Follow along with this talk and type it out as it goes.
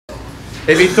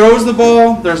If he throws the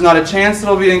ball, there's not a chance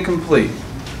it'll be incomplete.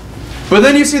 But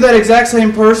then you see that exact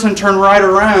same person turn right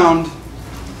around,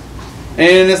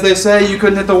 and as they say, you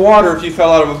couldn't hit the water if you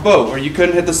fell out of a boat, or you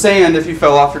couldn't hit the sand if you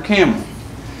fell off your camel.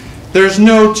 There's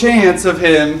no chance of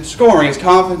him scoring. His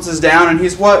confidence is down, and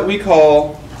he's what we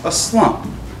call a slump.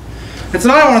 And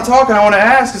tonight I want to talk and I want to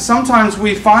ask is sometimes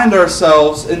we find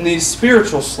ourselves in these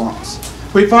spiritual slumps.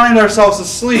 We find ourselves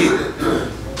asleep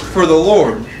for the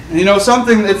Lord. And you know, it's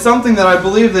something that I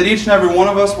believe that each and every one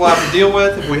of us will have to deal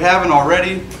with if we haven't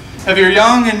already. If you're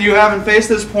young and you haven't faced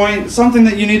this point, something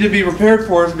that you need to be prepared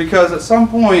for is because at some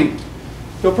point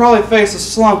you'll probably face a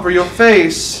slump or you'll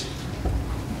face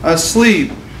a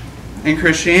sleep in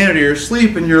Christianity or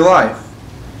sleep in your life.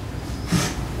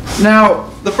 Now,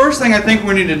 the first thing I think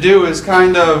we need to do is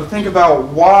kind of think about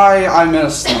why I'm in a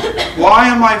slump. Why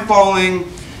am I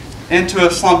falling into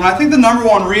a slump? And I think the number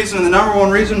one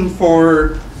reason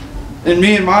for in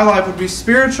me in my life would be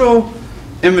spiritual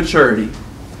immaturity.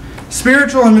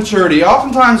 Spiritual immaturity.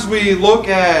 Oftentimes we look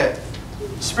at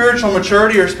spiritual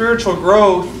maturity or spiritual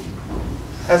growth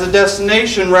as a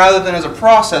destination rather than as a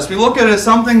process. We look at it as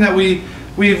something that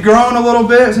we've grown a little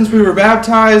bit since we were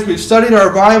baptized, we've studied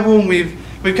our Bible, and we've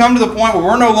come to the point where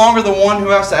we're no longer the one who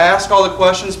has to ask all the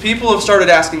questions. People have started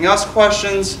asking us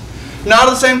questions. Not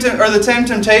the same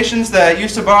temptations that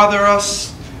used to bother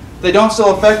us. They don't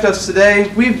still affect us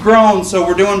today. We've grown, so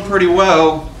we're doing pretty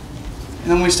well,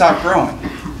 and then we stop growing.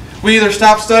 We either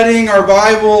stop studying our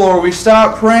Bible or we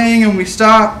stop praying and we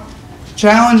stop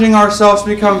challenging ourselves to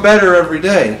become better every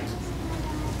day.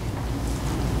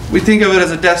 We think of it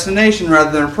as a destination rather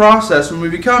than a process. When we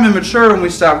become immature and we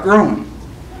stop growing.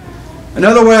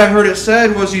 Another way I heard it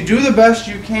said was you do the best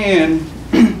you can,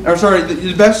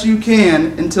 the best you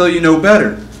can until you know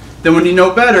better. Then when you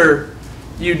know better,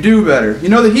 you do better. You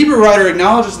know, the Hebrew writer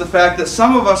acknowledges the fact that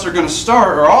some of us are going to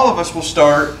start, or all of us will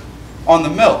start, on the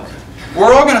milk.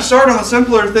 We're all going to start on the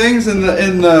simpler things in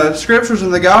the scriptures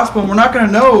and the gospel, and we're not going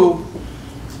to know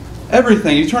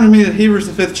everything. You turn to me to Hebrews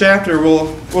the 5th chapter.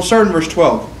 We'll start in verse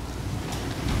 12.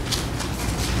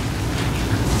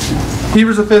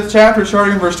 Hebrews the 5th chapter,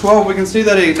 starting in verse 12, we can see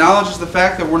that he acknowledges the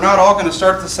fact that we're not all going to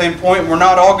start at the same point. We're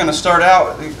not all going to start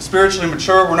out spiritually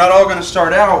mature. We're not all going to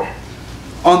start out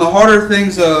on the harder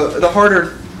things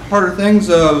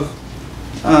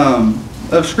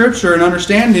of Scripture and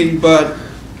understanding, but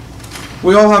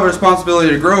we all have a responsibility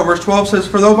to grow. Verse 12 says,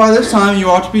 "For though by this time you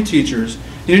ought to be teachers,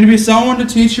 you need to be someone to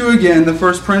teach you again the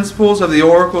first principles of the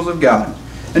oracles of God.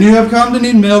 And you have come to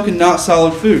need milk and not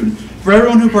solid food. For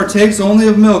everyone who partakes only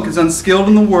of milk is unskilled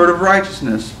in the word of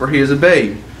righteousness, for he is a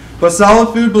babe. But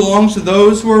solid food belongs to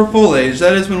those who are full age,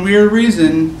 that is, when we are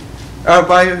reason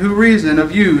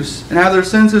of use, and have their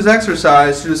senses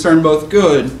exercised to discern both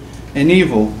good and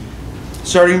evil."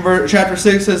 Starting in chapter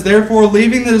 6 says, "Therefore,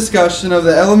 leaving the discussion of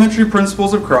the elementary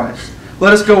principles of Christ,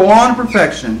 let us go on to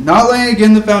perfection, not laying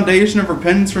again the foundation of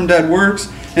repentance from dead works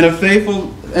and of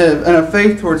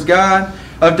faith towards God,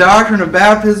 of doctrine, of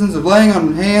baptisms, of laying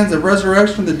on hands, of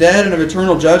resurrection from the dead, and of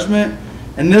eternal judgment.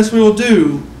 And this we will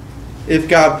do if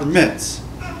God permits."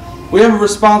 We have a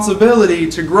responsibility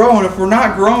to grow, and if we're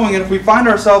not growing, and if we find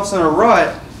ourselves in a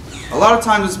rut, a lot of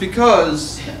times it's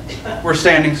because we're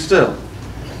standing still.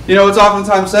 You know, it's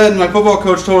oftentimes said, and my football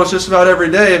coach told us just about every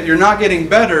day, if you're not getting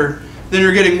better, then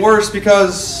you're getting worse,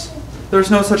 because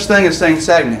there's no such thing as staying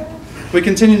stagnant. We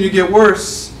continue to get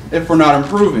worse if we're not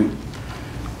improving.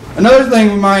 Another thing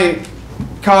that might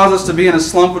cause us to be in a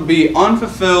slump would be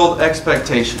unfulfilled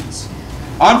expectations.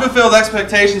 Unfulfilled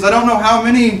expectations. I don't know how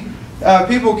many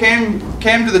people came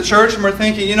to the church and were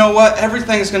thinking, you know what,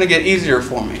 everything's going to get easier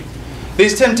for me.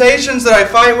 These temptations that I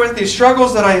fight with, these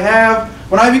struggles that I have,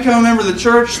 when I become a member of the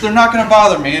church, they're not going to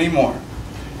bother me anymore.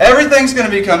 Everything's going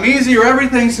to become easier,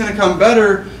 everything's going to come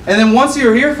better, and then once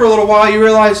you're here for a little while, you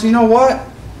realize, you know what?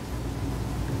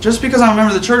 Just because I'm a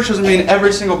member of the church doesn't mean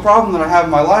every single problem that I have in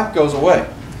my life goes away.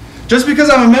 Just because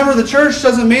I'm a member of the church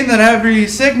doesn't mean that every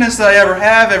sickness that I ever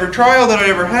have, every trial that I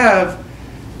ever have,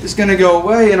 is going to go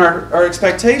away, and our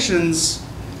expectations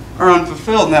are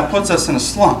unfulfilled, and that puts us in a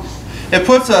slump. It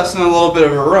puts us in a little bit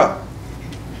of a rut.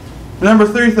 The number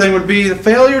 3 thing would be the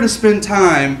failure to spend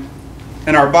time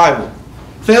in our Bible.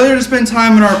 Failure to spend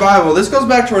time in our Bible. This goes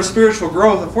back to our spiritual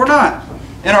growth. If we're not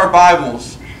in our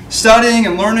Bibles, studying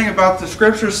and learning about the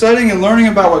Scriptures, studying and learning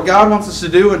about what God wants us to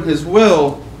do in His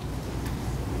will,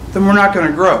 then we're not going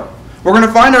to grow. We're going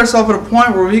to find ourselves at a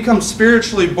point where we become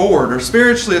spiritually bored or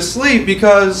spiritually asleep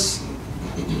because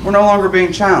we're no longer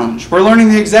being challenged. We're learning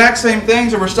the exact same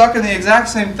things, or we're stuck in the exact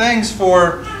same things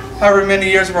for however many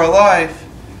years of our life.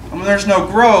 And when there's no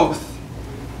growth,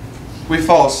 we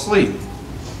fall asleep.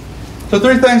 So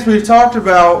 3 things we've talked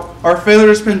about are failure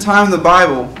to spend time in the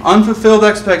Bible, unfulfilled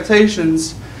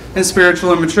expectations, and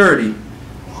spiritual immaturity.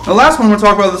 The last one we'll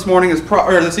talk about this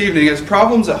evening is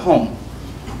problems at home.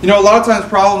 You know, a lot of times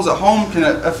problems at home can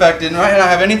affect it, and might not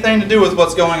have anything to do with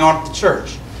what's going on at the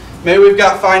church. Maybe we've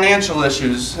got financial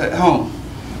issues at home.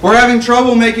 We're having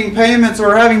trouble making payments, or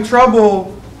we're having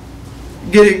trouble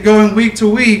going week to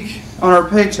week on our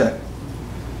paycheck.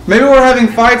 Maybe we're having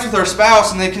fights with our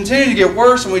spouse and they continue to get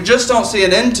worse and we just don't see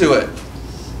an end to it.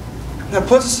 That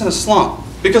puts us in a slump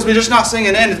because we're just not seeing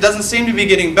an end. It doesn't seem to be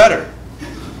getting better.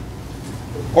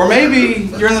 Or maybe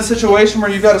you're in the situation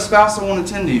where you've got a spouse that won't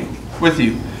attend to you, with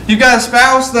you. You've got a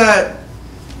spouse that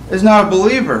is not a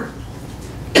believer.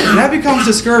 And that becomes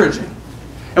discouraging.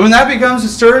 And when that becomes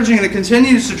discouraging and it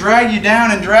continues to drag you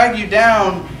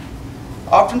down,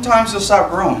 oftentimes you'll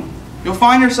stop growing. You'll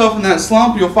find yourself in that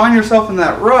slump. You'll find yourself in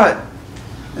that rut.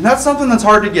 And that's something that's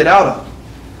hard to get out of.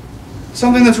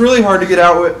 Something that's really hard to get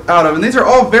out of. And these are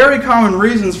all very common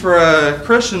reasons for a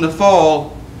Christian to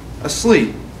fall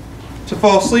asleep. To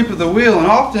fall asleep at the wheel. And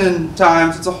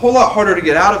oftentimes it's a whole lot harder to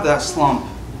get out of that slump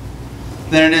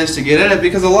than it is to get in it.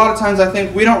 Because a lot of times I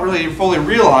think we don't really fully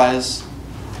realize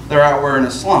that we're in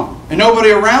a slump. And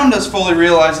nobody around us fully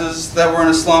realizes that we're in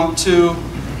a slump to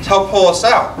help pull us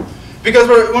out. Because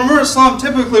when we're in a slump,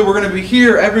 typically we're going to be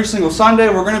here every single Sunday.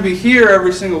 We're going to be here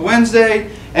every single Wednesday.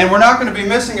 And we're not going to be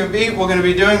missing a beat. We're going to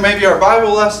be doing maybe our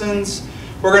Bible lessons.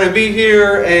 We're going to be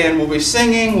here and we'll be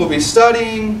singing. We'll be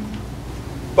studying.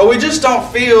 But we just don't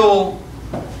feel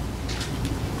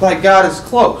like God is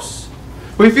close.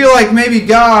 We feel like maybe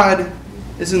God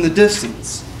is in the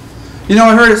distance. You know,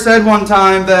 I heard it said one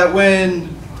time that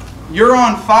when you're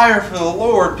on fire for the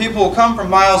Lord, people will come from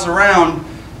miles around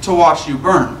to watch you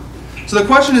burn. So the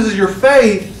question is your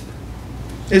faith,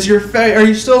 are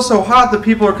you still so hot that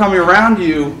people are coming around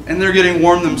you and they're getting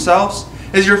warm themselves?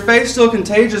 Is your faith still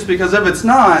contagious? Because if it's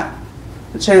not,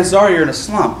 the chances are you're in a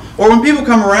slump. Or when people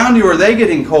come around you, are they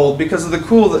getting cold because of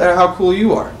how cool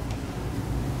you are?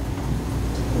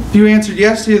 If you answered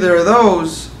yes to either of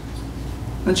those,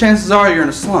 then chances are you're in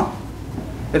a slump.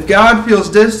 If God feels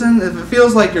distant, if it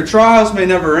feels like your trials may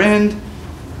never end,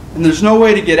 and there's no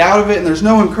way to get out of it, and there's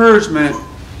no encouragement,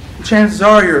 chances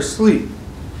are you're asleep.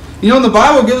 You know, the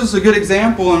Bible gives us a good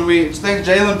example, and we thank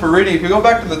Jalen for reading. If you go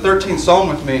back to the 13th Psalm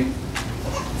with me,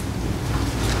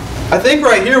 I think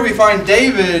right here we find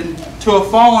David to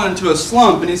have fallen into a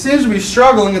slump, and he seems to be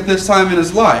struggling at this time in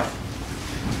his life.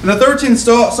 In the 13th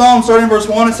Psalm, starting in verse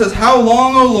 1, it says, "How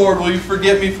long, O Lord, will you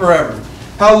forget me forever?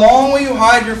 How long will you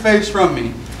hide your face from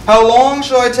me? How long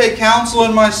shall I take counsel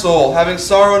in my soul, having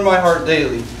sorrow in my heart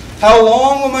daily? How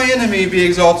long will my enemy be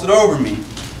exalted over me?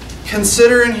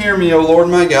 Consider and hear me, O Lord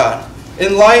my God.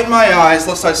 Enlighten my eyes,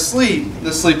 lest I sleep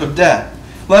the sleep of death.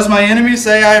 Lest my enemies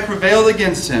say I have prevailed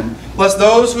against him. Lest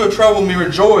those who have troubled me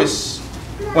rejoice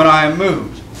when I am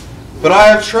moved. But I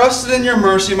have trusted in your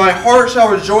mercy. My heart shall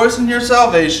rejoice in your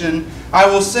salvation. I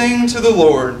will sing to the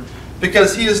Lord,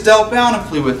 because he has dealt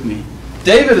bountifully with me."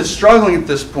 David is struggling at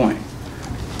this point.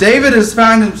 David has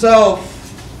found himself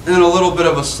in a little bit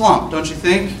of a slump, don't you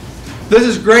think? This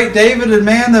is great David, a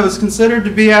man that was considered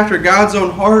to be after God's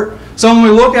own heart. Someone we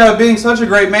look at being such a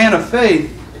great man of faith.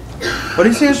 But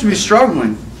he seems to be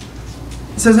struggling.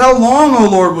 He says, "How long, O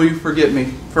Lord, will you forget me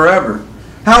forever?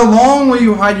 How long will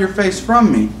you hide your face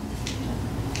from me?"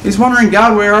 He's wondering,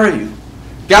 God, where are you?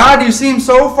 God, you seem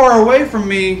so far away from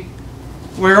me.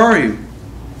 Where are you?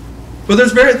 But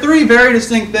there's three very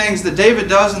distinct things that David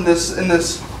does in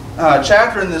this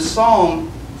chapter, in this psalm,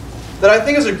 that I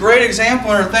think is a great example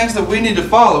and are things that we need to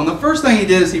follow. And the first thing he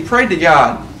did is he prayed to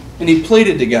God and he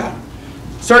pleaded to God.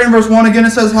 Starting in verse 1 again,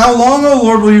 it says, "How long, O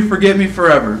Lord, will you forget me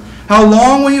forever? How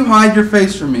long will you hide your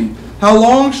face from me? How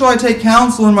long shall I take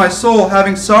counsel in my soul,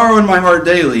 having sorrow in my heart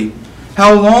daily?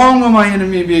 How long will my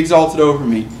enemy be exalted over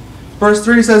me?" Verse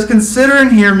 3 says, "Consider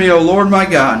and hear me, O Lord my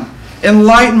God.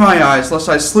 Enlighten my eyes, lest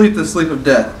I sleep the sleep of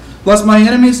death. Lest my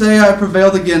enemies say I have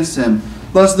prevailed against him.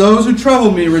 Lest those who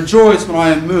trouble me rejoice when I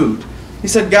am moved." He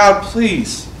said, God,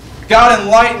 please. God,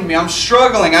 enlighten me. I'm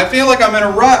struggling. I feel like I'm in a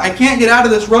rut. I can't get out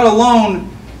of this rut alone.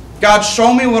 God,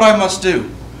 show me what I must do.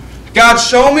 God,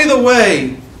 show me the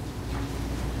way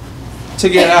to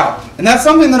get out. And that's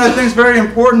something that I think is very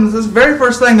important. This is the very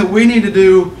first thing that we need to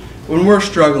do when we're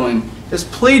struggling is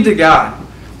plead to God.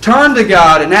 Turn to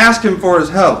God and ask him for his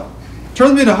help.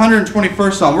 Turn with me to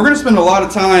 121st Psalm. We're going to spend a lot of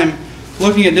time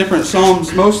looking at different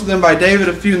psalms, most of them by David,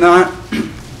 a few not.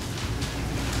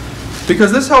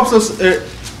 Because this helps us,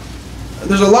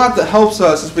 there's a lot that helps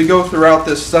us as we go throughout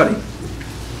this study.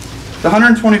 The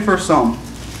 121st Psalm.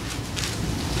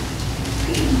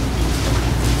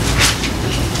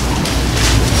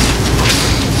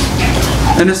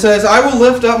 And it says, I will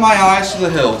lift up my eyes to the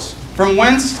hills. From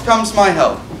whence comes my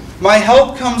help? My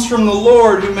help comes from the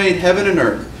Lord who made heaven and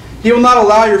earth. He will not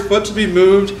allow your foot to be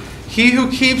moved. He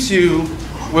who keeps you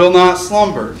will not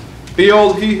slumber.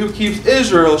 Behold, he who keeps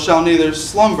Israel shall neither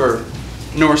slumber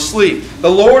nor sleep. The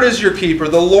Lord is your keeper.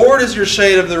 The Lord is your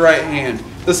shade of the right hand.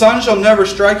 The sun shall never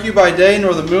strike you by day,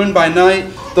 nor the moon by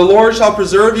night. The Lord shall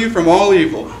preserve you from all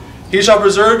evil. He shall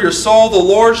preserve your soul. The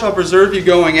Lord shall preserve you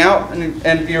going out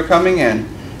and your coming in,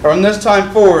 from this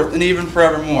time forth and even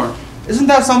forevermore. Isn't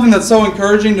that something that's so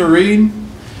encouraging to read?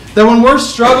 That when we're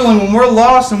struggling, when we're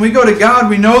lost, and we go to God,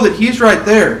 we know that He's right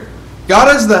there.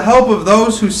 God is the help of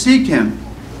those who seek Him.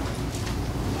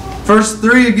 Verse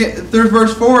 3 again,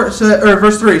 verse 4 or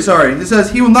verse 3, sorry. It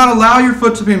says, He will not allow your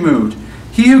foot to be moved.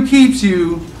 He who keeps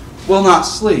you will not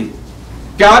sleep.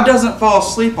 God doesn't fall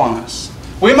asleep on us.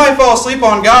 We might fall asleep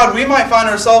on God. We might find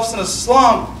ourselves in a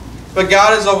slump, but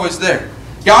God is always there.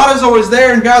 God is always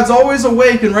there, and God's always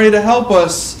awake and ready to help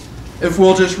us if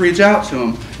we'll just reach out to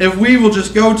Him, if we will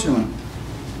just go to Him.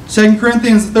 2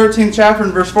 Corinthians, the 13th chapter,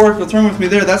 and verse 4, if you'll turn with me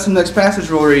there, that's the next passage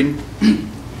we'll read.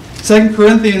 2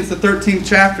 Corinthians, the 13th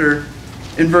chapter,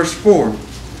 in verse 4.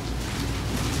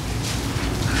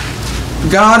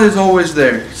 God is always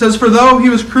there. It says, For though He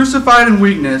was crucified in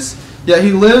weakness, yet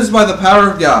He lives by the power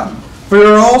of God. For we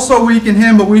are also weak in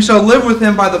Him, but we shall live with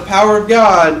Him by the power of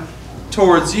God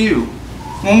towards you.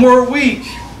 When we're weak,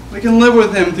 we can live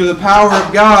with Him through the power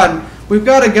of God. We've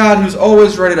got a God who's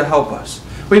always ready to help us.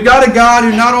 We've got a God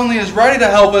who not only is ready to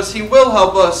help us, He will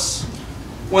help us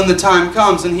when the time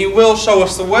comes, and He will show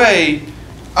us the way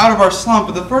out of our slump.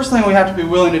 But the first thing we have to be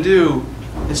willing to do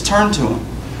is turn to Him.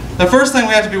 The first thing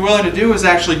we have to be willing to do is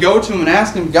actually go to Him and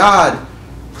ask Him, God,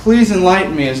 please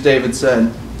enlighten me, as David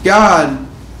said. God,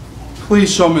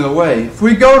 please show me the way. If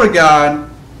we go to God,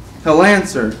 He'll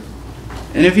answer.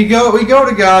 And if we go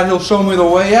to God, He'll show me the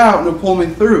way out and He'll pull me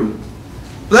through.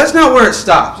 But that's not where it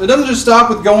stops. It doesn't just stop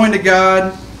with going to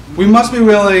God. We must be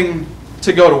willing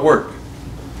to go to work.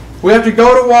 We have to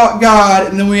go to God,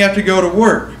 and then we have to go to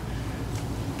work.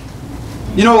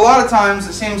 You know, a lot of times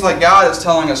it seems like God is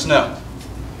telling us no.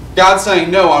 God's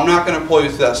saying, no, I'm not going to pull you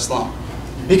through that slump.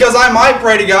 Because I might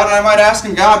pray to God, and I might ask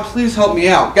Him, God, please help me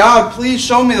out. God, please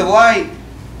show me the light.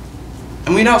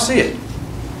 And we don't see it.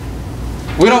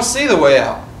 We don't see the way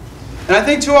out. And I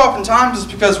think too often times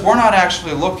it's because we're not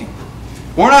actually looking.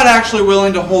 We're not actually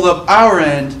willing to hold up our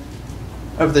end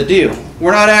of the deal.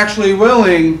 We're not actually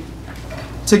willing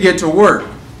to get to work.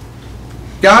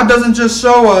 God doesn't just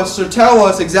show us or tell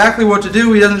us exactly what to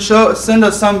do. He doesn't send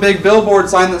us some big billboard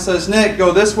sign that says, Nick,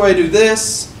 go this way, do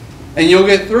this, and you'll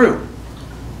get through.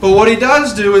 But what He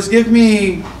does do is give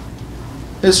me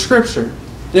His Scripture.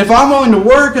 And if I'm willing to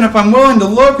work, and if I'm willing to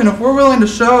look, and if we're willing to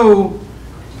show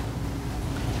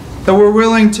that we're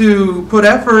willing to put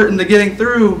effort into getting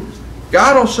through,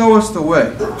 God will show us the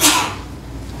way.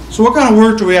 So what kind of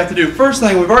work do we have to do? First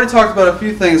thing, we've already talked about a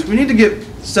few things. We need to get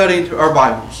studying to our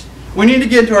Bibles. We need to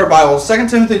get into our Bibles. 2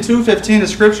 Timothy 2:15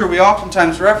 is scripture we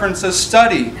oftentimes reference says,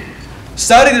 study.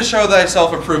 Study to show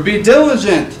thyself approved. Be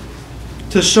diligent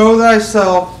to show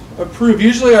thyself approved.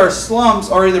 Usually our slumps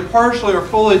are either partially or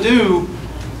fully due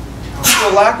to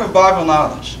a lack of Bible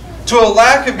knowledge. To a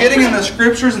lack of getting in the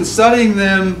scriptures and studying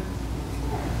them.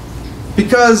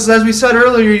 Because, as we said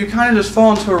earlier, you kind of just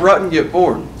fall into a rut and get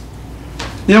bored.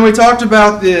 You know, we talked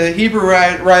about the Hebrew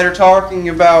writer talking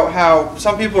about how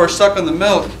some people are stuck on the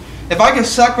milk. If I get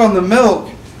stuck on the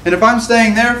milk, and if I'm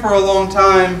staying there for a long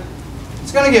time,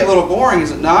 it's going to get a little boring,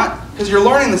 is it not? Because you're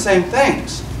learning the same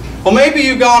things. Well, maybe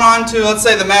you've gone on to, let's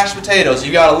say, the mashed potatoes.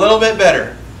 You got a little bit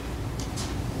better.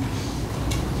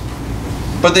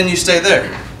 But then you stay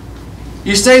there.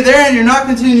 You stay there and you're not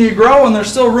continuing to grow, and there's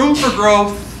still room for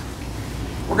growth.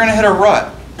 We're going to hit a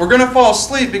rut. We're going to fall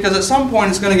asleep because at some point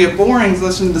it's going to get boring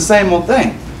listening to the same old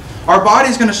thing. Our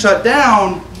body's going to shut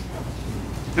down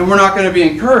and we're not going to be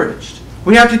encouraged.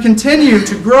 We have to continue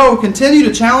to grow, continue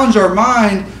to challenge our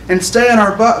mind and stay in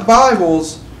our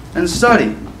Bibles and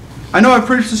study. I know I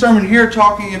preached a sermon here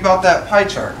talking about that pie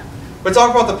chart. We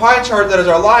talk about the pie chart that is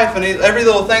our life, and every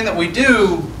little thing that we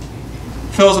do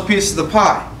fills a piece of the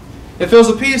pie. It fills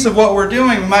a piece of what we're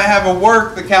doing. We might have a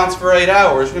work that counts for 8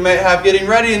 hours. We might have getting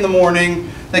ready in the morning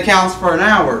that counts for an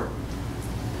hour.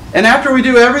 And after we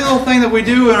do every little thing that we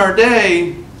do in our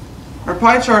day, our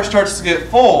pie chart starts to get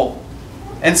full.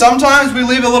 And sometimes we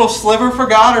leave a little sliver for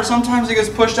God, or sometimes it gets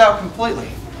pushed out completely.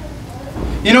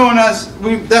 You know, and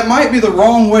that might be the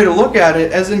wrong way to look at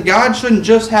it, as in God shouldn't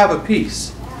just have a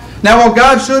piece. Now, while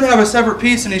God should have a separate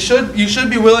piece, and you should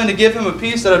be willing to give Him a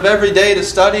piece out of every day to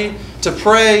study, to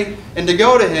pray, and to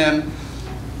go to Him,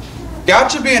 God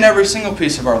should be in every single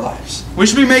piece of our lives. We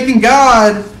should be making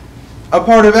God a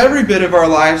part of every bit of our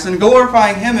lives and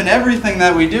glorifying Him in everything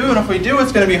that we do. And if we do,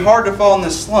 it's going to be hard to fall in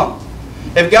this slump.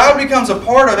 If God becomes a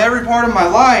part of every part of my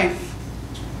life,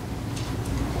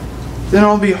 then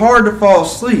it'll be hard to fall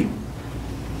asleep.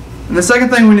 And the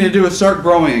second thing we need to do is start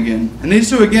growing again. And these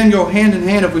two again go hand in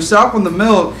hand. If we stop on the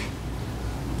milk,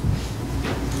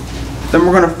 then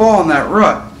we're going to fall in that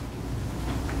rut.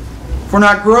 If we're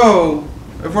not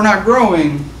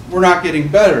growing, we're not getting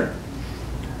better.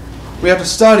 We have to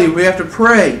study, we have to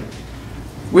pray.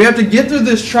 We have to get through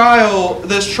this trial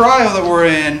that we're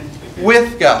in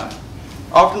with God.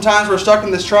 Oftentimes we're stuck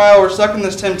in this trial, we're stuck in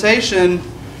this temptation,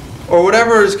 or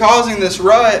whatever is causing this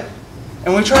rut,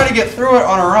 and we try to get through it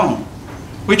on our own.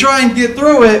 We try and get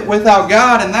through it without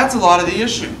God, and that's a lot of the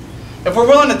issue. If we're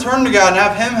willing to turn to God and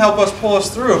have Him help us pull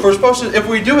us through, if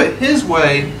we do it His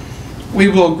way, we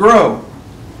will grow.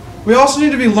 We also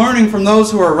need to be learning from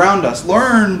those who are around us.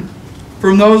 Learn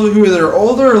from those who are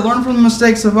older, or learn from the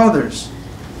mistakes of others.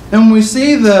 And when we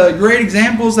see the great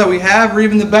examples that we have, or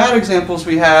even the bad examples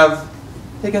we have,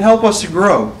 they can help us to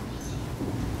grow.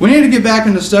 We need to get back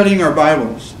into studying our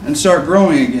Bibles and start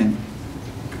growing again.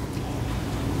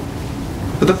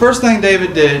 But the first thing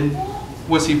David did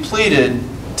was he pleaded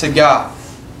to God.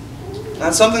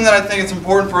 That's something that I think it's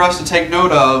important for us to take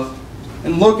note of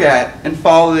and look at and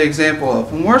follow the example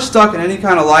of. When we're stuck in any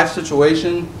kind of life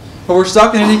situation, or we're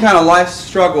stuck in any kind of life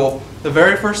struggle, the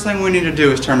very first thing we need to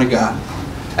do is turn to God.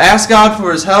 Ask God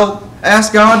for His help.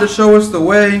 Ask God to show us the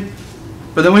way.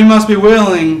 But then we must be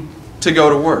willing to go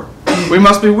to work. We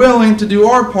must be willing to do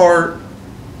our part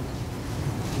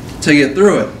to get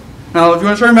through it. Now, if you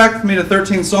want to turn back with me to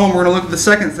 13th Psalm, we're going to look at the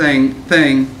second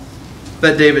thing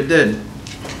that David did.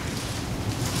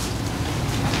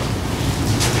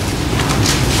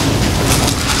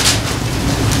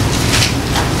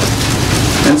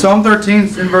 In Psalm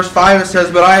 13, in verse 5, it says,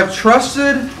 "But I have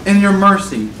trusted in your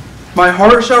mercy. My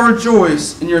heart shall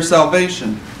rejoice in your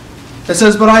salvation." It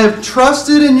says, "But I have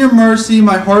trusted in your mercy.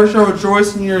 My heart shall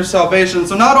rejoice in your salvation."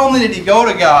 So not only did he go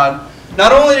to God,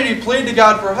 not only did he plead to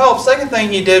God for help, second thing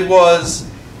he did was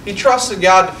he trusted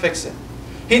God to fix it.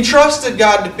 He trusted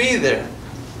God to be there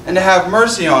and to have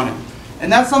mercy on him.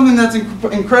 And that's something that's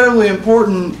incredibly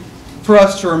important for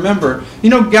us to remember. You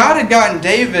know, God had gotten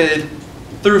David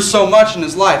through so much in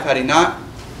his life, had he not?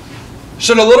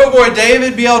 Should a little boy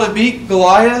David be able to beat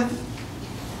Goliath?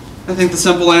 I think the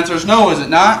simple answer is no, is it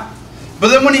not? But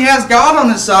then when he has God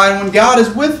on his side, when God is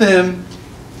with him,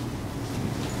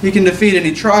 he can defeat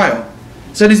any trial.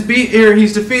 It said he's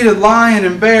defeated lion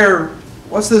and bear.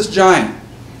 What's this giant?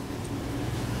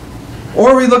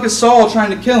 Or we look at Saul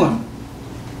trying to kill him.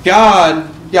 God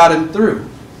got him through.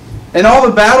 And all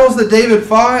the battles that David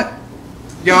fought,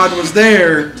 God was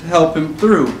there to help him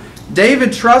through.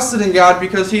 David trusted in God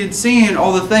because he had seen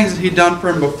all the things that he'd done for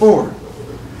him before.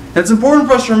 And it's important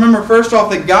for us to remember, first off,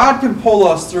 that God can pull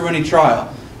us through any trial.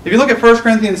 If you look at 1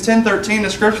 Corinthians 10:13, the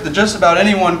scripture that just about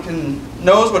anyone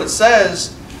knows what it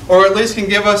says, or at least can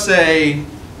give us a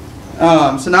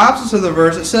synopsis of the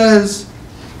verse, it says,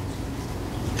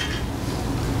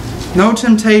 "No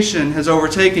temptation has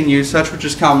overtaken you, such which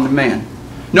is common to man."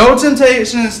 No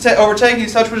temptation is overtaking you,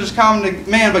 such which is common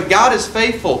to man, but God is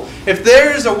faithful. If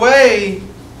there is a way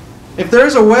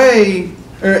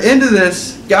into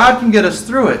this, God can get us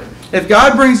through it. If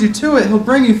God brings you to it, He'll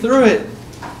bring you through it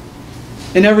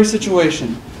in every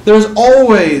situation. There's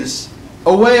always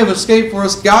a way of escape for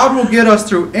us. God will get us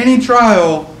through any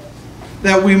trial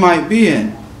that we might be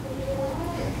in.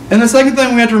 And the second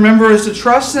thing we have to remember is to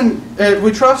trust in. If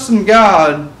we trust in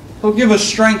God, He'll give us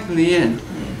strength in the end.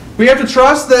 We have to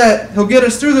trust that He'll get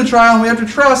us through the trial, and we have to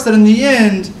trust that in the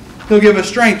end, He'll give us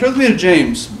strength. Turn with me to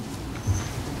James.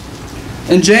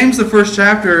 In James, the first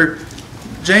chapter,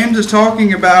 James is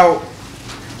talking about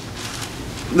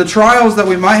the trials that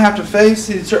we might have to face.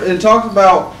 He talks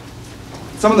about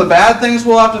some of the bad things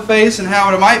we'll have to face and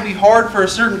how it might be hard for a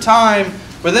certain time.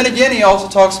 But then again, he also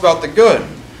talks about the good.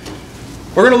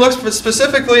 We're going to look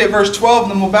specifically at verse 12,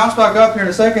 and then we'll bounce back up here in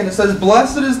a second. It says,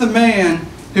 "Blessed is the man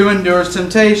who endures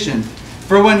temptation.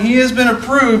 For when he has been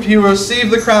approved, he will receive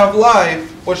the crown of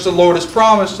life, which the Lord has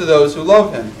promised to those who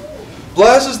love Him."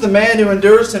 Blessed is the man who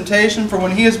endures temptation, for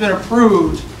when he has been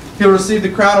approved, he will receive the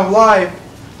crown of life,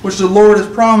 which the Lord has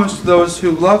promised to those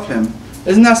who love Him.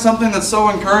 Isn't that something that's so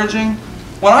encouraging?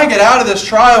 When I get out of this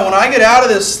trial, when I get out of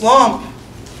this slump,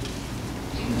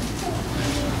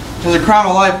 there's a crown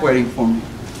of life waiting for me.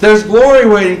 There's glory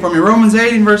waiting for me. Romans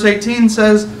 8 and verse 18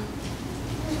 says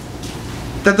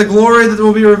that the glory that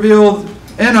will be revealed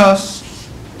in us,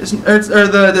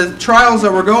 the trials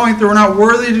that we're going through, are not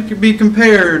worthy to be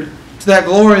compared to that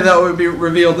glory that would be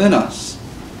revealed in us.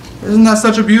 Isn't that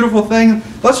such a beautiful thing?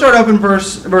 Let's start up in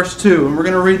verse 2, and we're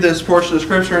going to read this portion of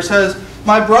Scripture. It says,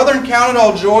 "My brethren, count it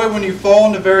all joy when you fall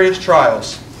into various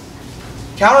trials."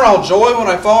 Count it all joy when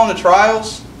I fall into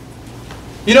trials?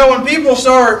 You know, when people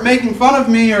start making fun of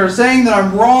me or saying that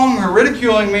I'm wrong or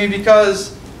ridiculing me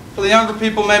because, for the younger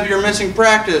people, maybe you're missing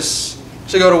practice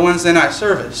to go to Wednesday night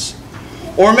service.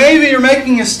 Or maybe you're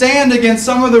making a stand against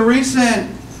some of the recent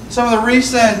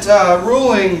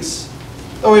rulings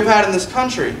that we've had in this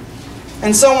country.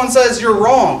 And someone says you're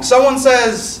wrong. Someone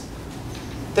says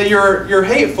that you're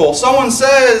hateful. Someone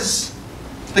says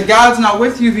that God's not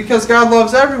with you because God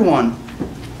loves everyone.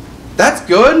 That's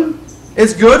good.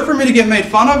 It's good for me to get made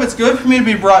fun of. It's good for me to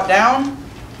be brought down.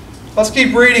 Let's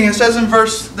keep reading. It says in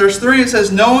verse 3, it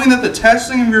says, "Knowing that the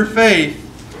testing of your faith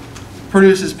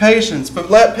produces patience, but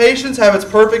let patience have its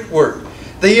perfect work,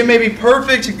 that you may be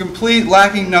perfect and complete,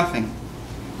 lacking nothing."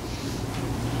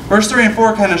 Verse 3 and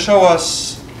 4 kind of show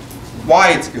us why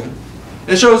it's good.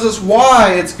 It shows us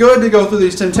why it's good to go through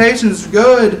these temptations. It's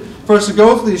good for us to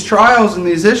go through these trials and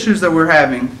these issues that we're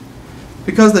having.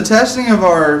 Because the testing of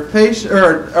our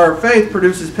faith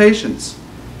produces patience.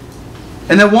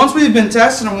 And that once we've been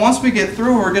tested and once we get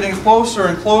through, we're getting closer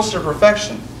and closer to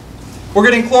perfection. We're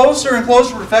getting closer and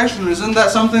closer to perfection. Isn't that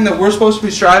something that we're supposed to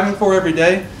be striving for every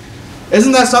day?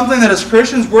 Isn't that something that as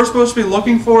Christians we're supposed to be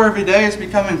looking for every day, is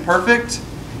becoming perfect?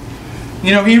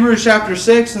 You know, Hebrews chapter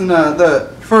 6 and the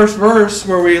first verse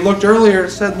where we looked earlier,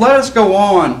 it said, "Let us go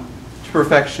on to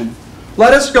perfection."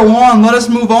 Let us go on. Let us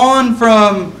move on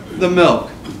from the milk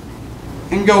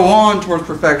and go on towards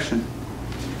perfection.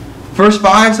 Verse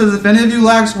 5 says, "If any of you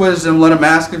lacks wisdom, let him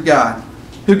ask of God,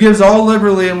 who gives all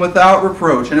liberally and without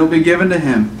reproach, and it will be given to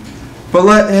him. But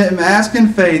let him ask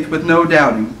in faith with no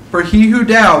doubting. For he who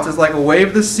doubts is like a wave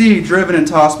of the sea driven and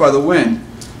tossed by the wind.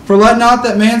 For let not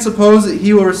that man suppose that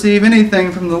he will receive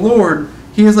anything from the Lord.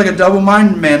 He is like a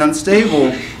double-minded man,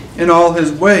 unstable in all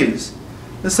his ways."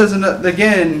 This says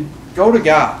again, go to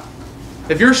God.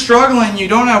 If you're struggling, you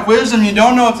don't have wisdom, you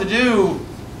don't know what to do,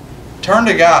 turn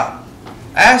to God.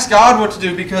 Ask God what to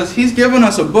do, because He's given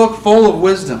us a book full of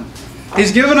wisdom.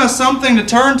 He's given us something to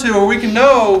turn to where we can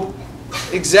know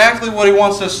exactly what He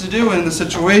wants us to do in the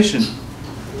situation.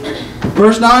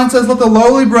 Verse 9 says, "Let the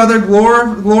lowly brother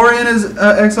glory in his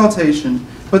exaltation,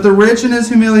 but the rich in his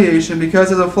humiliation,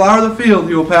 because as a flower of the field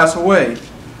he will pass away.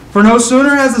 For no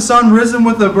sooner has the sun risen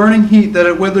with a burning heat that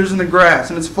it withers in the grass,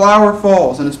 and its flower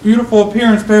falls, and its beautiful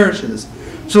appearance perishes.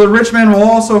 So the rich man will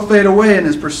also fade away in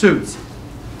his pursuits.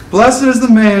 Blessed is the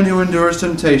man who endures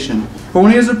temptation, for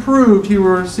when he is approved, he will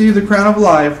receive the crown of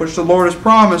life, which the Lord has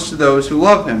promised to those who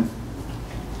love Him.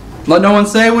 Let no one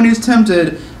say when he is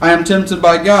tempted, I am tempted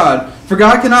by God. For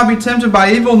God cannot be tempted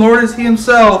by evil, nor does He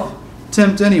Himself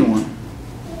tempt anyone.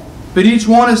 But each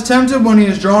one is tempted when he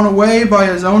is drawn away by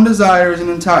his own desires and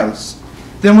enticed.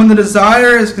 Then when the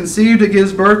desire is conceived, it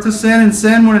gives birth to sin, and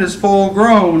sin, when it is full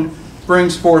grown,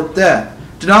 brings forth death.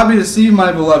 Do not be deceived,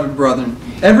 my beloved brethren.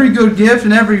 Every good gift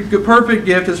and every perfect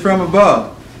gift is from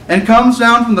above, and comes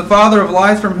down from the Father of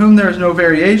lights, from whom there is no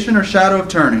variation or shadow of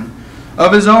turning.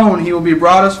 Of His own He will be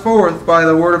brought us forth by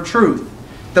the word of truth,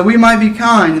 that we might be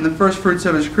kind in the first fruits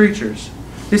of His creatures.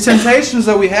 These temptations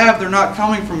that we have, they're not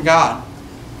coming from God.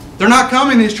 They're not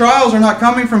coming, these trials are not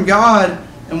coming from God,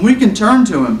 and we can turn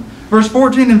to Him. Verse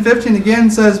 14 and 15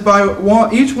 again says,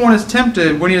 each one is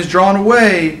tempted when he is drawn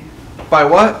away by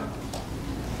what?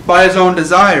 By his own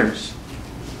desires.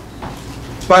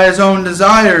 By his own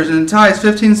desires and enticed.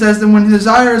 15 says that when his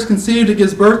desire is conceived, it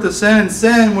gives birth to sin, and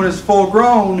sin, when it is full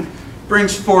grown,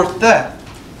 brings forth death.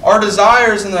 Our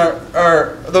desires and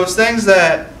are those things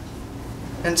that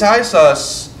entice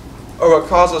us are what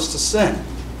cause us to sin.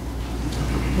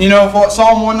 You know,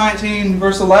 Psalm 119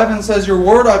 verse 11 says, "Your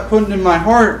word I've put in my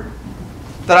heart,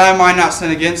 that I might not sin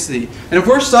against Thee." And if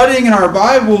we're studying in our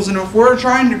Bibles, and if we're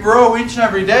trying to grow each and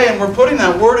every day, and we're putting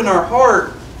that word in our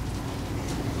heart,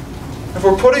 then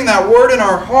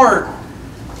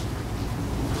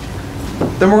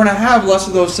we're going to have less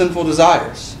of those sinful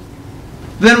desires.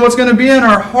 Then what's going to be in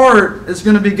our heart is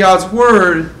going to be God's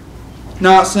word,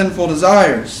 not sinful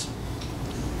desires.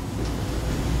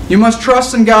 You must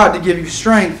trust in God to give you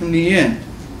strength in the end.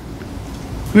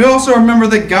 We also remember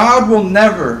that God will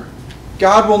never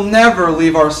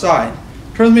leave our side.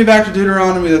 Turn with me back to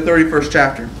Deuteronomy, the 31st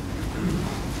chapter.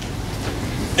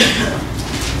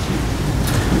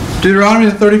 Deuteronomy,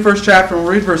 the 31st chapter, and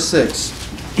we'll read verse 6.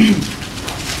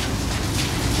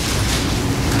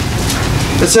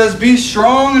 It says, "Be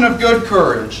strong and of good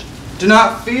courage. Do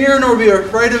not fear nor be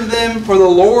afraid of them, for the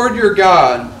Lord your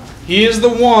God, He is the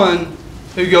one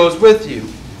who goes with you.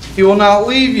 He will not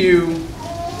leave you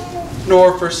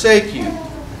nor forsake you.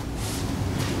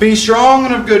 Be strong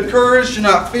and of good courage. Do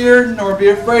not fear nor be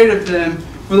afraid of them.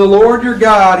 For the Lord your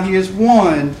God, He is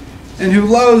one, and who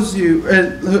loves you,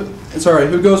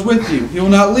 who goes with you. He will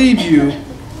not leave you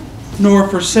nor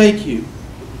forsake you.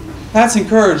 That's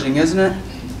encouraging, isn't it?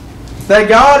 That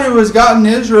God who has gotten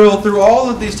Israel through all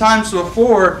of these times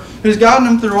before, who's gotten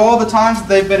them through all the times that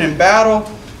they've been in battle,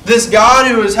 this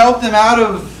God who has helped them out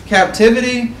of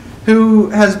captivity, who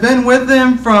has been with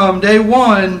them from day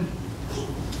one,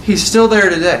 He's still there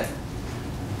today.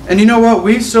 And you know what?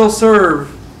 We still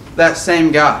serve that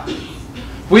same God.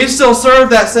 We still serve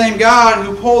that same God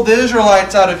who pulled the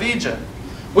Israelites out of Egypt.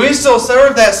 We still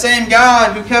serve that same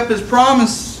God who kept His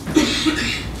promise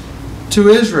to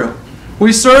Israel.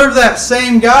 We serve that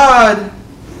same God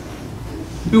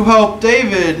who helped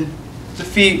David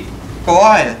defeat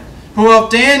Goliath, who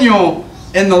helped Daniel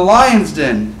in the lion's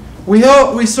den. We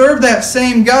serve that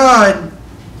same God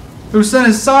who sent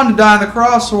His Son to die on the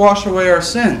cross to wash away our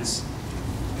sins.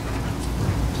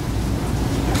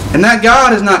 And that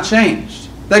God has not changed.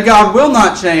 That God will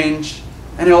not change,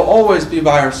 and He'll always be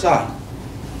by our side.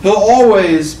 He'll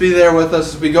always be there with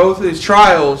us as we go through these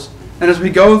trials, and as we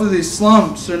go through these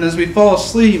slumps, and as we fall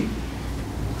asleep.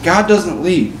 God doesn't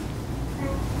leave.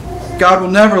 God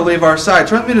will never leave our side.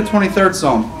 Turn with me to 23rd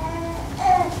Psalm.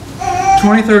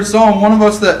 23rd Psalm,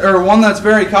 one that's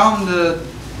very common to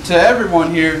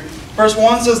everyone here. Verse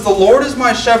 1 says, "The Lord is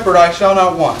my shepherd, I shall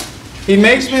not want. He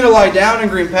makes me to lie down in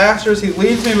green pastures. He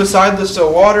leads me beside the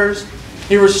still waters.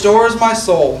 He restores my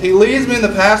soul. He leads me in the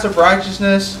paths of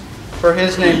righteousness for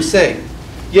His name's sake.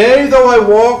 Yea, though I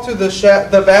walk through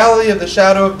the valley of the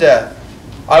shadow of death,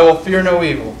 I will fear no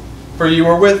evil, for You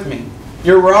are with me.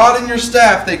 Your rod and Your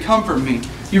staff, they comfort me.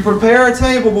 You prepare a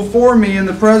table before me in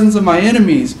the presence of my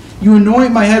enemies. You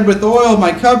anoint my head with oil,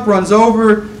 my cup runs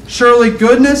over. Surely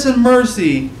goodness and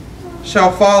mercy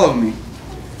shall follow me,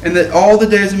 and that all the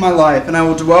days of my life, and I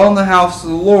will dwell in the house of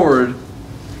the Lord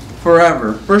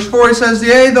forever." Verse 4, he says,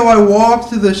 "Yea, though I walk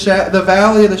through the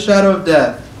valley of the shadow of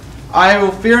death, I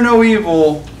will fear no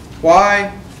evil."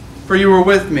 Why? For You are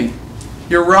with me.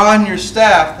 Your rod and Your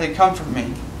staff, they comfort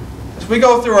me. As we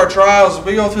go through our trials, as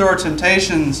we go through our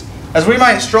temptations, as we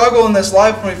might struggle in this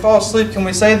life when we fall asleep, can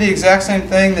we say the exact same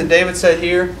thing that David said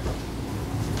here?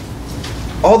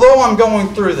 Although I'm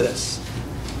going through this,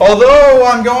 although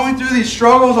I'm going through these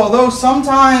struggles, although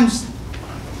sometimes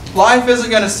life isn't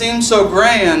going to seem so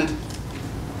grand,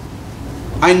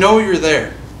 I know You're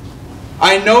there.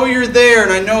 I know You're there,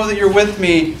 and I know that You're with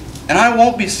me, and I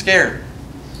won't be scared.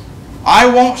 I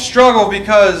won't struggle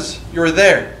because You're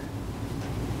there.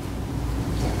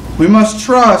 We must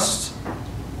trust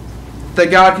that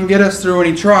God can get us through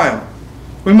any trial.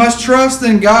 We must trust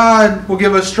that God will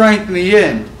give us strength in the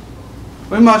end.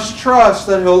 We must trust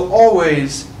that He'll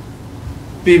always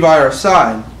be by our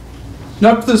side. And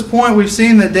up to this point, we've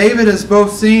seen that David has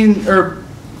both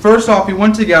first off, he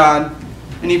went to God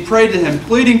and he prayed to Him,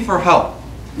 pleading for help.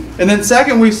 And then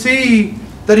second, we see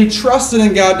that he trusted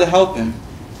in God to help him.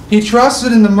 He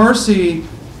trusted in the mercy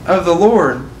of the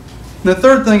Lord. And the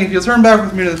third thing, if you'll turn back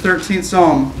with me to the 13th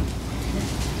Psalm,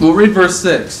 we'll read verse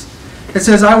 6. It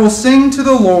says, "I will sing to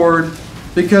the Lord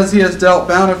because He has dealt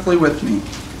bountifully with me."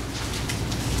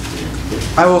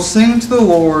 I will sing to the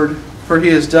Lord, for He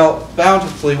has dealt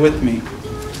bountifully with me.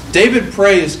 David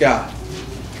praised God.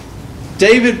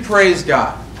 David praised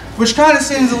God. Which kind of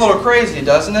seems a little crazy,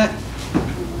 doesn't it?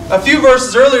 A few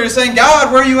verses earlier, he's saying,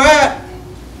 "God, where are You at?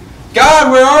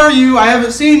 God, where are You? I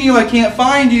haven't seen You. I can't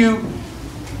find You.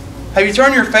 Have You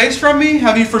turned Your face from me?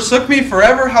 Have You forsook me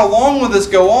forever? How long will this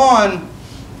go on?"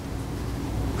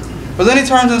 But then he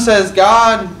turns and says,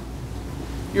 "God,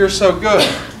 You're so good."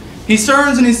 He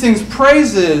turns and he sings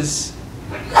praises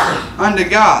unto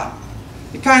God.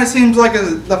 It kind of seems like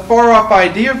a far-off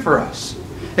idea for us.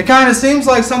 It kind of seems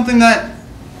like something that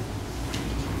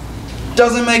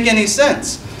doesn't make any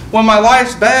sense. When my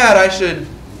life's bad, I should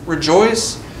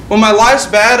rejoice. When my life's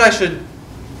bad, I should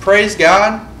praise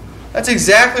God. That's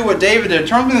exactly what David did.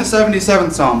 Turn to the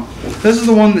 77th Psalm. This is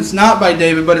the one that's not by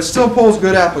David, but it still pulls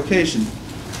good application.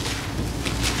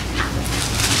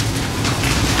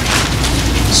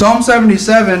 Psalm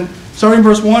 77, starting in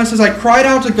verse 1, it says, "I cried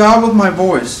out to God with my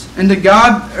voice, and to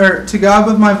God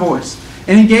with my voice,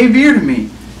 and He gave ear to me.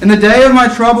 In the day of my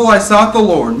trouble I sought the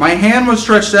Lord. My hand was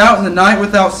stretched out in the night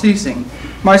without ceasing.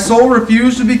 My soul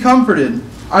refused to be comforted.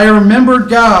 I remembered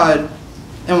God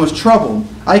and was troubled.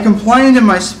 I complained and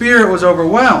my spirit was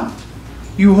overwhelmed.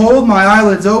 You hold my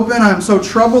eyelids open. I am so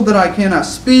troubled that I cannot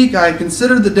speak. I have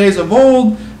considered the days of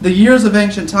old, the years of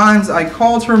ancient times. I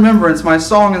call to remembrance my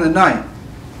song in the night.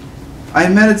 I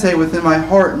meditate within my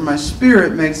heart, and my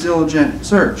spirit makes diligent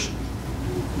search.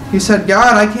 He said,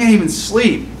 God, I can't even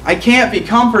sleep. I can't be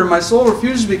comforted. My soul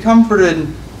refuses to be comforted.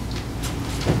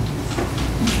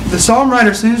 The psalm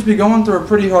writer seems to be going through a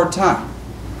pretty hard time.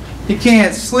 He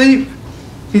can't sleep.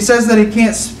 He says that he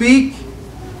can't speak.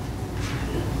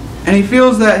 And he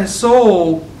feels that his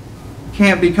soul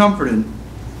can't be comforted.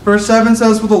 Verse 7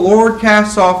 says, "Will the Lord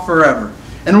cast off forever?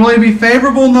 And will he be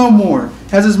favorable no more?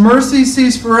 Has his mercy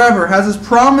ceased forever? Has his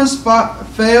promise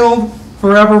failed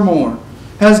forevermore?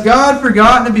 Has God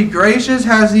forgotten to be gracious?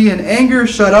 Has he in anger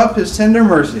shut up his tender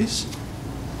mercies?"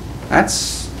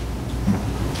 That's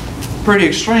pretty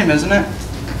extreme, isn't it?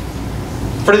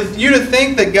 For you to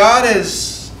think that God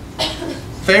is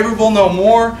favorable no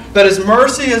more, that his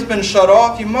mercy has been shut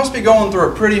off, you must be going through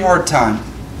a pretty hard time.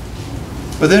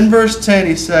 But then verse 10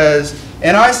 he says,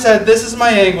 "And I said, this is my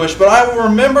anguish, but I will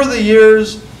remember the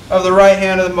years of the right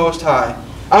hand of the Most High.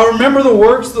 I will remember the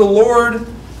works of the Lord.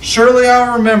 Surely I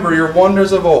will remember your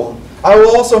wonders of old. I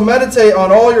will also meditate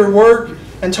on all your work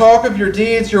and talk of your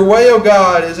deeds. Your way, O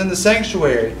God, is in the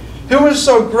sanctuary. Who is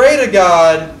so great a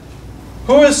God?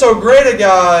 Who is so great a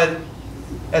God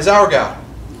as our God?"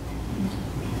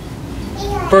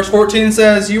 Verse 14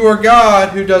 says, "You are God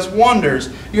who does wonders.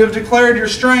 You have declared your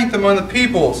strength among the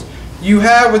peoples. You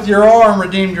have with your arm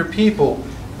redeemed your people,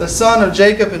 the son of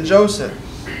Jacob and Joseph.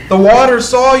 The waters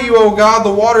saw you, O God,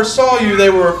 the waters saw you, they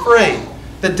were afraid.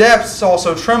 The depths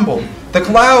also trembled. The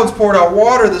clouds poured out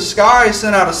water, the sky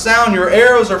sent out a sound, your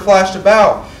arrows are flashed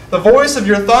about. The voice of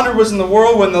your thunder was in the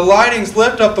world, when the lightnings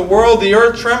lift up the world, the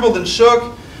earth trembled and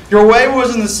shook. Your way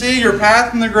was in the sea, your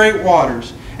path in the great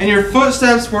waters. And your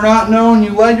footsteps were not known.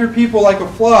 You led your people like a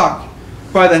flock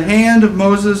by the hand of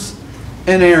Moses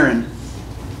and Aaron."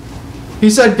 He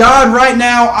said, God, right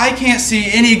now, I can't see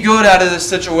any good out of this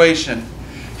situation.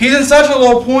 He's in such a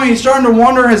low point, he's starting to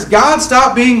wonder, has God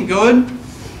stopped being good?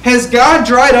 Has God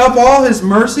dried up all his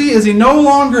mercy? Is he no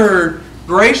longer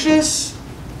gracious?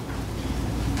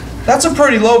 That's a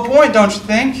pretty low point, don't you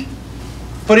think?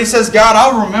 But he says, God,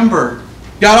 I'll remember.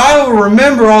 God, I will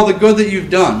remember all the good that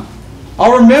you've done.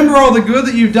 I'll remember all the good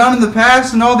that you've done in the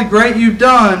past and all the great you've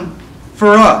done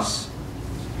for us.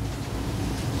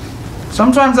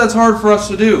 Sometimes that's hard for us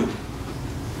to do.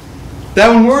 That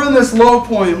when we're in this low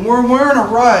point, when we're in a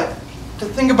rut, to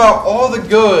think about all the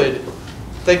good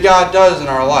that God does in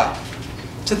our life.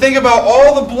 To think about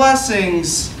all the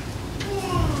blessings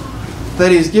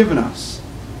that he's given us.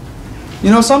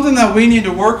 You know, something that we need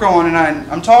to work on, and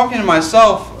I'm talking to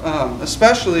myself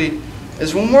especially,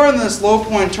 is when we're in this low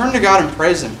point, turn to God and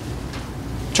praise him.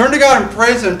 Turn to God and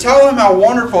praise him. Tell him how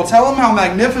wonderful, tell him how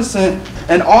magnificent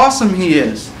and awesome he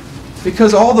is.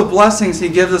 Because all the blessings he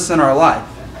gives us in our life.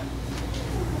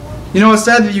 You know, it's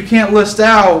said that you can't list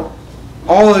out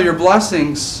all of your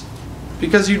blessings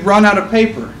because you'd run out of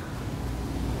paper.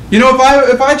 You know,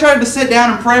 if I tried to sit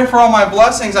down and pray for all my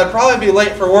blessings, I'd probably be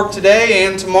late for work today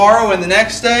and tomorrow and the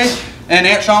next day, and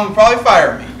Aunt Sean would probably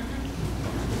fire me.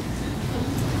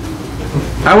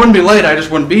 I wouldn't be late, I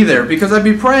just wouldn't be there because I'd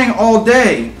be praying all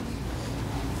day.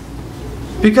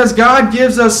 Because God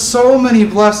gives us so many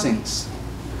blessings.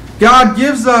 God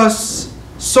gives us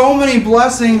so many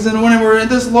blessings, and when we're at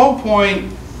this low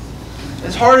point,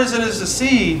 as hard as it is to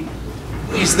see,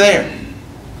 he's there.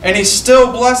 And he's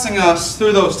still blessing us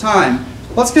through those times.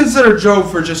 Let's consider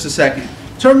Job for just a second.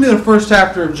 Turn to the first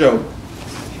chapter of Job.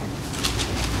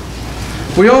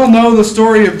 We all know the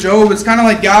story of Job. It's kind of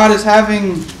like God is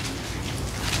having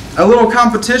a little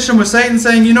competition with Satan,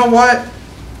 saying, you know what?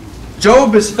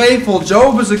 Job is faithful.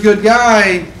 Job is a good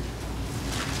guy.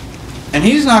 And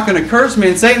he's not going to curse me.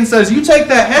 And Satan says, you take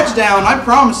that hedge down, I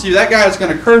promise you that guy is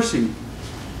going to curse you.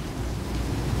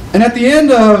 And at the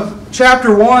end of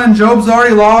chapter 1, Job's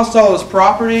already lost all his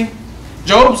property.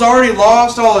 Job's already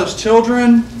lost all his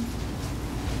children.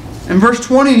 In verse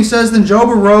 20 he says, Then Job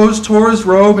arose, tore his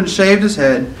robe, and shaved his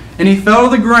head. And he fell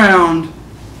to the ground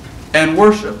and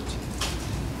worshipped.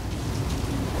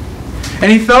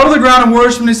 And he fell to the ground and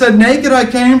worshipped, and he said, Naked I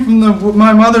came from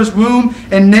my mother's womb,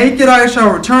 and naked I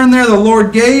shall return there. The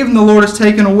Lord gave, and the Lord has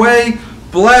taken away.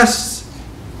 Blessed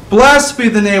be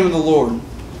the name of the Lord.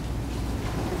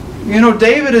 You know,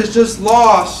 David has just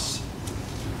lost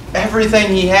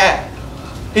everything he had.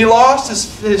 He lost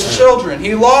his children.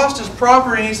 He lost his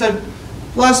property, and he said,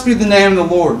 Blessed be the name of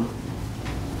the Lord.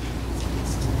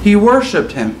 He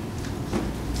worshipped him.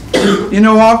 You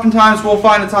know, oftentimes we'll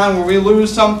find a time where we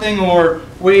lose something, or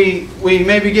we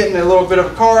maybe get in a little bit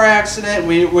of a car accident.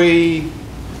 We're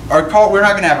not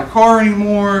going to have a car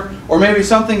anymore, or maybe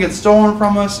something gets stolen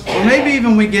from us, or maybe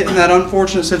even we get in that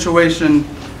unfortunate situation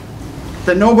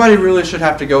that nobody really should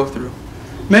have to go through.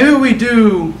 Maybe we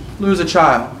do lose a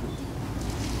child.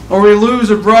 Or we lose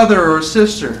a brother or a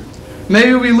sister.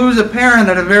 Maybe we lose a parent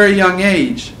at a very young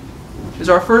age. Is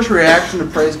our first reaction to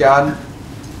praise God?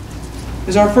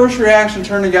 Is our first reaction to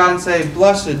turn to God and say,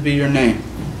 "Blessed be your name"?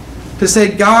 To say,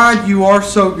 "God, you are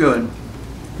so good."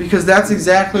 Because that's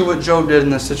exactly what Job did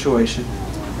in this situation.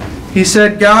 He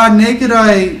said, "God, naked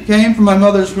I came from my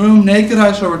mother's womb, naked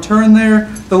I shall return there.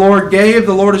 The Lord gave,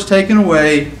 the Lord has taken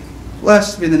away.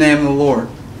 Blessed be the name of the Lord."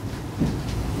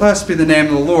 Blessed be the name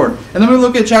of the Lord. And then we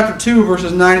look at chapter 2,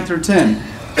 verses 9 through 10.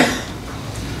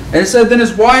 And it said, "Then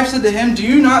his wife said to him, 'Do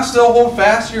you not still hold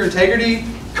fast to your integrity?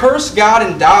 Curse God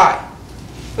and die.'"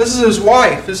 This is his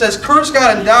wife. It says, "Curse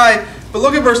God and die." But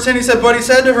look at verse 10. He said, "But he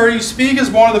said to her, You speak as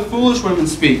one of the foolish women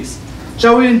speaks.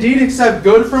 Shall we indeed accept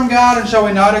good from God, and shall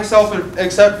we not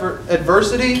accept for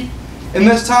adversity?" In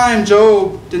this time,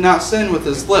 Job did not sin with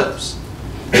his lips.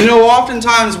 You know,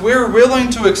 oftentimes we're willing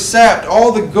to accept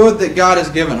all the good that God has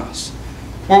given us.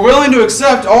 We're willing to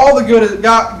accept all the good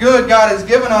God has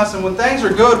given us, and when things are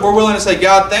good, we're willing to say,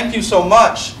 "God, thank you so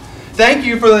much. Thank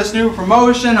you for this new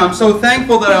promotion. I'm so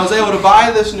thankful that I was able to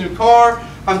buy this new car.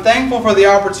 I'm thankful for the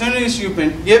opportunities you've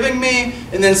been giving me."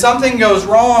 And then something goes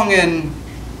wrong and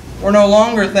we're no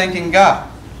longer thanking God.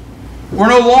 We're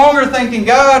no longer thanking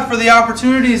God for the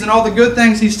opportunities and all the good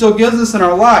things He still gives us in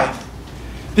our life.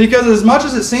 Because as much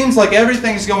as it seems like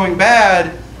everything's going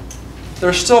bad,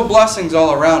 there's still blessings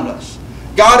all around us.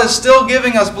 God is still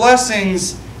giving us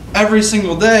blessings every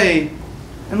single day.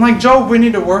 And like Job, we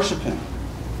need to worship Him.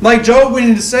 Like Job, we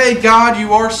need to say, "God,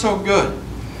 you are so good.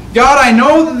 God, I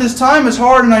know that this time is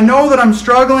hard and I know that I'm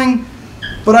struggling,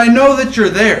 but I know that you're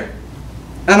there.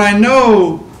 And I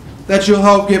know that you'll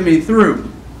help get me through."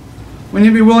 We need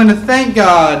to be willing to thank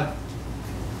God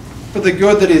for the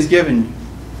good that He's given you.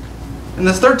 In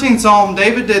this 13th Psalm,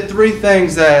 David did 3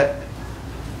 things that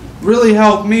really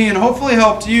helped me and hopefully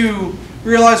helped you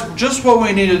realize just what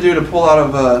we need to do to pull out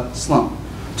of a slump.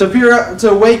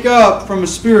 To wake up from a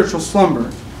spiritual slumber.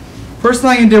 First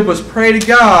thing he did was pray to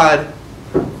God,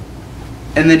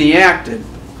 and then he acted.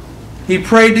 He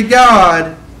prayed to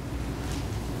God,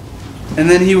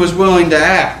 and then he was willing to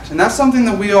act. And that's something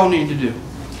that we all need to do.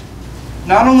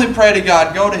 Not only pray to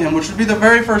God, go to Him, which would be the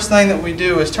very first thing that we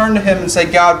do, is turn to Him and say,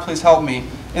 "God, please help me.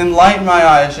 Enlighten my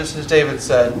eyes," just as David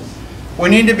said. We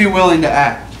need to be willing to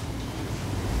act.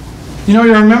 You know,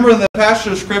 you remember the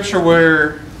passage of Scripture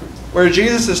where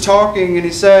Jesus is talking and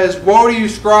He says, "Woe to you,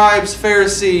 scribes,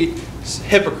 Pharisees,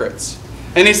 hypocrites."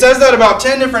 And He says that about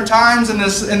 10 different times in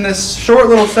this short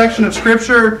little section of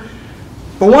Scripture.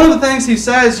 But one of the things He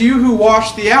says, "You who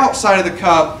wash the outside of the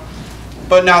cup,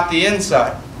 but not the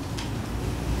inside."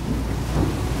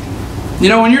 You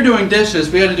know, when you're doing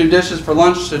dishes, we had to do dishes for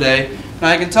lunch today, and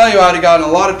I can tell you I'd have gotten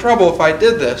a lot of trouble if I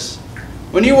did this.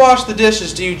 When you wash the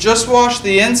dishes, do you just wash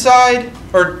the inside?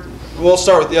 Or, we'll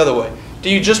start with the other way. Do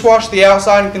you just wash the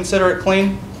outside and consider it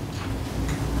clean?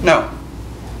 No.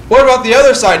 What about the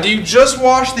other side? Do you just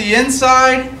wash the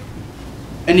inside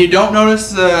and you don't notice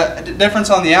the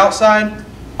difference on the outside?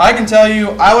 I can tell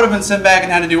you, I would have been sent back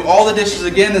and had to do all the dishes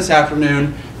again this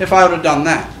afternoon if I would have done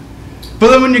that. But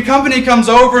then when your company comes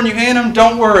over and you hand them,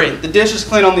 "Don't worry, the dish is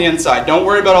clean on the inside. Don't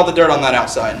worry about all the dirt on that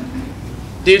outside."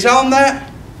 Do you tell them that?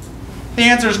 The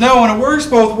answer is no, and it works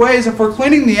both ways. If we're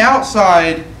cleaning the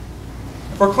outside,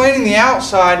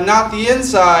 not the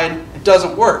inside, it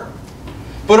doesn't work.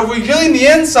 But if we clean the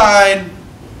inside,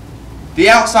 the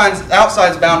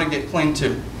outside's bound to get clean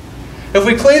too. If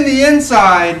we clean the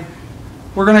inside,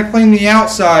 we're going to clean the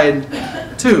outside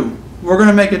too. We're going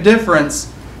to make a difference,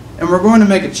 and we're going to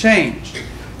make a change.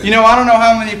 You know, I don't know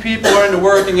how many people are into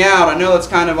working out. I know that's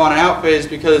kind of on an out phase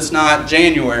because it's not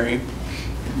January.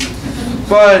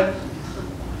 But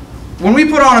when we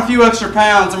put on a few extra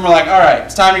pounds and we're like, all right,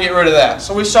 it's time to get rid of that.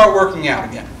 So we start working out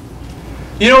again.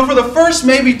 You know, for the first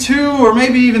maybe 2 or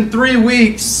maybe even 3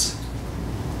 weeks,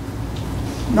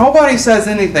 nobody says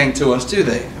anything to us, do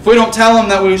they? If we don't tell them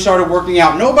that we started working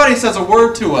out, nobody says a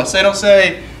word to us. They don't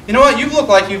say, "You know what, you look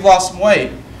like you've lost some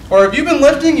weight." Or, "If you've been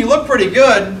lifting, you look pretty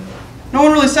good." No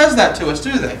one really says that to us,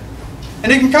 do they?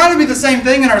 And it can kind of be the same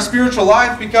thing in our spiritual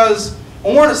life, because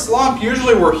when we're in a slump,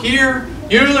 usually we're here,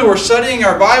 usually we're studying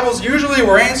our Bibles, usually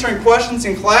we're answering questions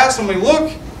in class, and we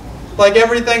look like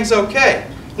everything's okay.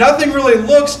 Nothing really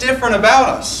looks different about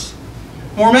us.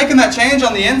 When we're making that change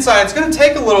on the inside, it's going to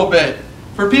take a little bit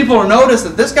for people to notice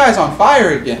that this guy's on fire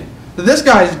again, that this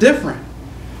guy's different.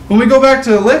 When we go back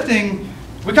to lifting,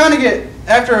 we kind of get,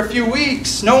 after a few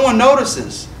weeks, no one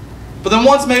notices. But then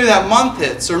once maybe that month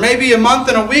hits, or maybe a month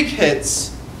and a week hits,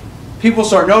 people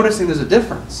start noticing there's a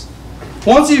difference.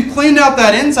 Once you've cleaned out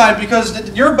that inside, because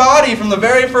your body from the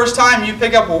very first time you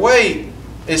pick up a weight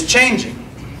is changing.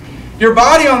 Your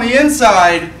body on the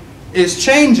inside is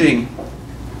changing,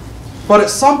 but at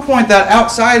some point that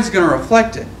outside is going to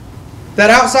reflect it. That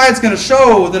outside is going to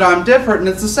show that I'm different, and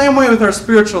it's the same way with our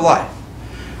spiritual life.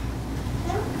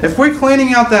 If we're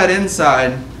cleaning out that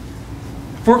inside,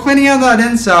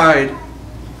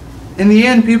 in the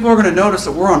end, people are going to notice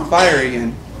that we're on fire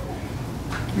again.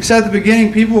 We said at the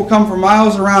beginning, people will come from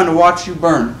miles around to watch you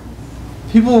burn.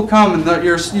 People will come, and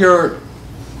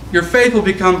your faith will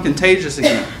become contagious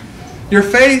again. Your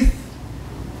faith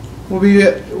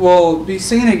will be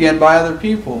seen again by other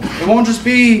people. It won't just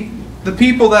be the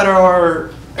people that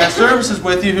are at services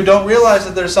with you who don't realize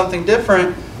that there's something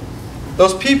different.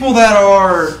 Those people that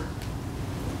are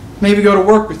maybe go to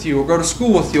work with you or go to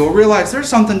school with you will realize there's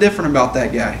something different about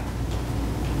that guy.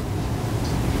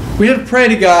 We have to pray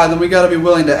to God, and we got to be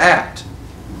willing to act.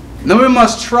 And then we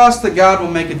must trust that God will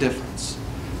make a difference.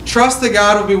 Trust that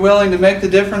God will be willing to make the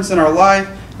difference in our life,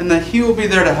 and that He will be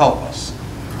there to help us.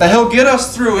 That He'll get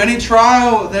us through any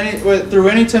trial, through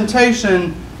any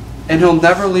temptation, and He'll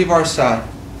never leave our side.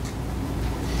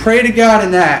 Pray to God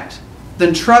and act.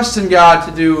 Then trust in God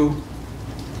to do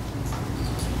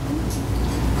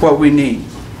what we need.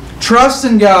 Trust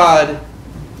in God,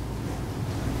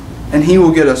 and He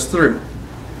will get us through.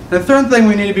 The third thing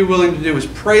we need to be willing to do is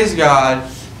praise God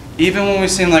even when we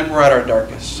seem like we're at our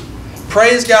darkest.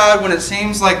 Praise God when it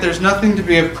seems like there's nothing to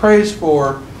be praised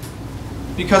for,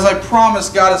 because I promise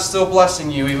God is still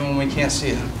blessing you even when we can't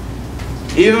see it.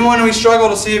 Even when we struggle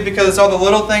to see it because it's all the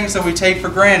little things that we take for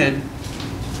granted,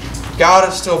 God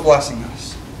is still blessing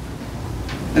us.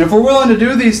 And if we're willing to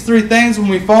do these three things when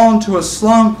we fall into a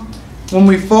slump, when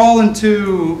we fall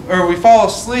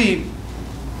asleep,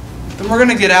 then we're going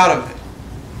to get out of it.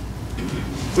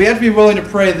 We have to be willing to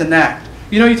pray then act.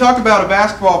 You know, you talk about a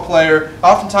basketball player,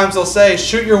 oftentimes they'll say,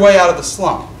 shoot your way out of the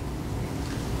slump.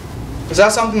 Is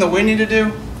that something that we need to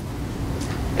do?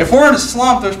 If we're in a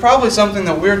slump, there's probably something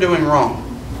that we're doing wrong.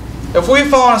 If we've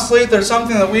fallen asleep, there's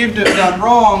something that we've done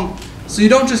wrong. So you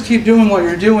don't just keep doing what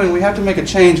you're doing. We have to make a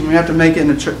change, and we have to make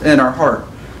it in our heart.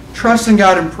 Trust in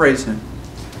God and praise Him.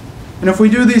 And if we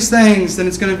do these things, then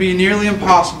it's going to be nearly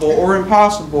impossible or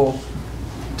impossible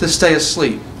to stay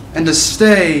asleep and to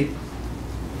stay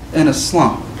in a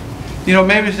slump. You know,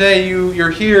 maybe today you're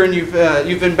here and you've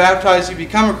been baptized, you've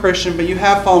become a Christian, but you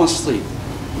have fallen asleep.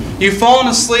 You've fallen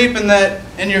asleep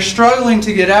and you're struggling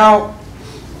to get out.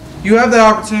 You have the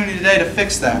opportunity today to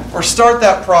fix that or start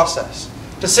that process.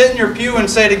 To sit in your pew and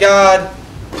say to God,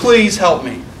 please help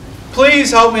me.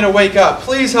 Please help me to wake up.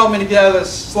 Please help me to get out of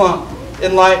this slump.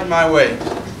 Enlighten my way.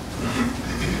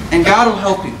 And God will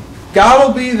help you. God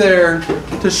will be there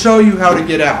to show you how to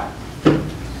get out.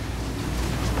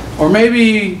 Or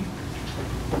maybe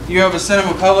you have a sin of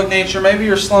a public nature. Maybe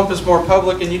your slump is more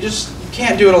public and you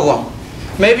can't do it alone.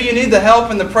 Maybe you need the help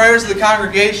and the prayers of the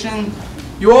congregation.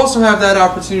 You also have that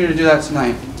opportunity to do that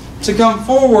tonight. To come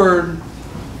forward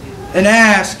and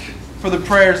ask for the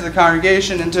prayers of the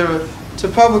congregation and to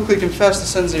publicly confess the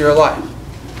sins of your life.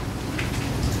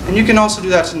 And you can also do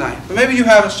that tonight. But maybe you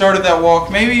haven't started that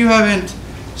walk. Maybe you haven't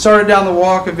started down the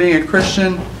walk of being a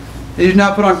Christian. And you've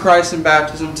not put on Christ in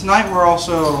baptism. Tonight we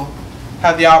also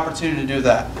have the opportunity to do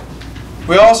that.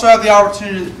 We also have the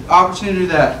opportunity to do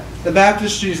that. The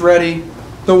baptistry is ready.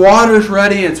 The water is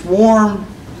ready. It's warm.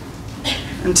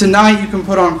 And tonight you can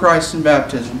put on Christ in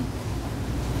baptism.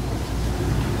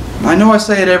 I know I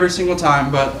say it every single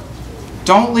time, but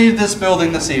don't leave this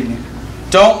building this evening.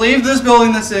 Don't leave this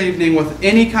building this evening with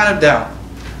any kind of doubt.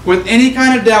 With any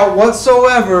kind of doubt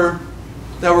whatsoever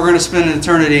that we're going to spend an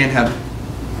eternity in heaven.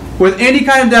 With any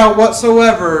kind of doubt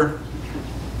whatsoever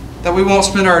that we won't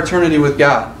spend our eternity with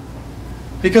God.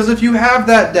 Because if you have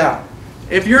that doubt,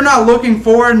 if you're not looking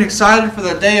forward and excited for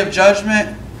the day of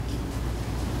judgment,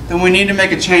 then we need to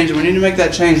make a change, and we need to make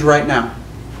that change right now.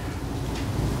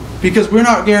 Because we're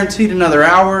not guaranteed another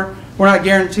hour, we're not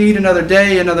guaranteed another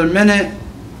day, another minute,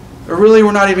 or really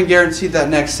we're not even guaranteed that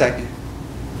next second.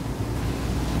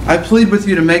 I plead with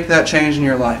you to make that change in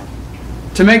your life.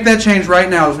 To make that change right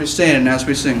now as we stand and as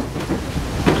we sing.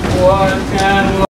 What can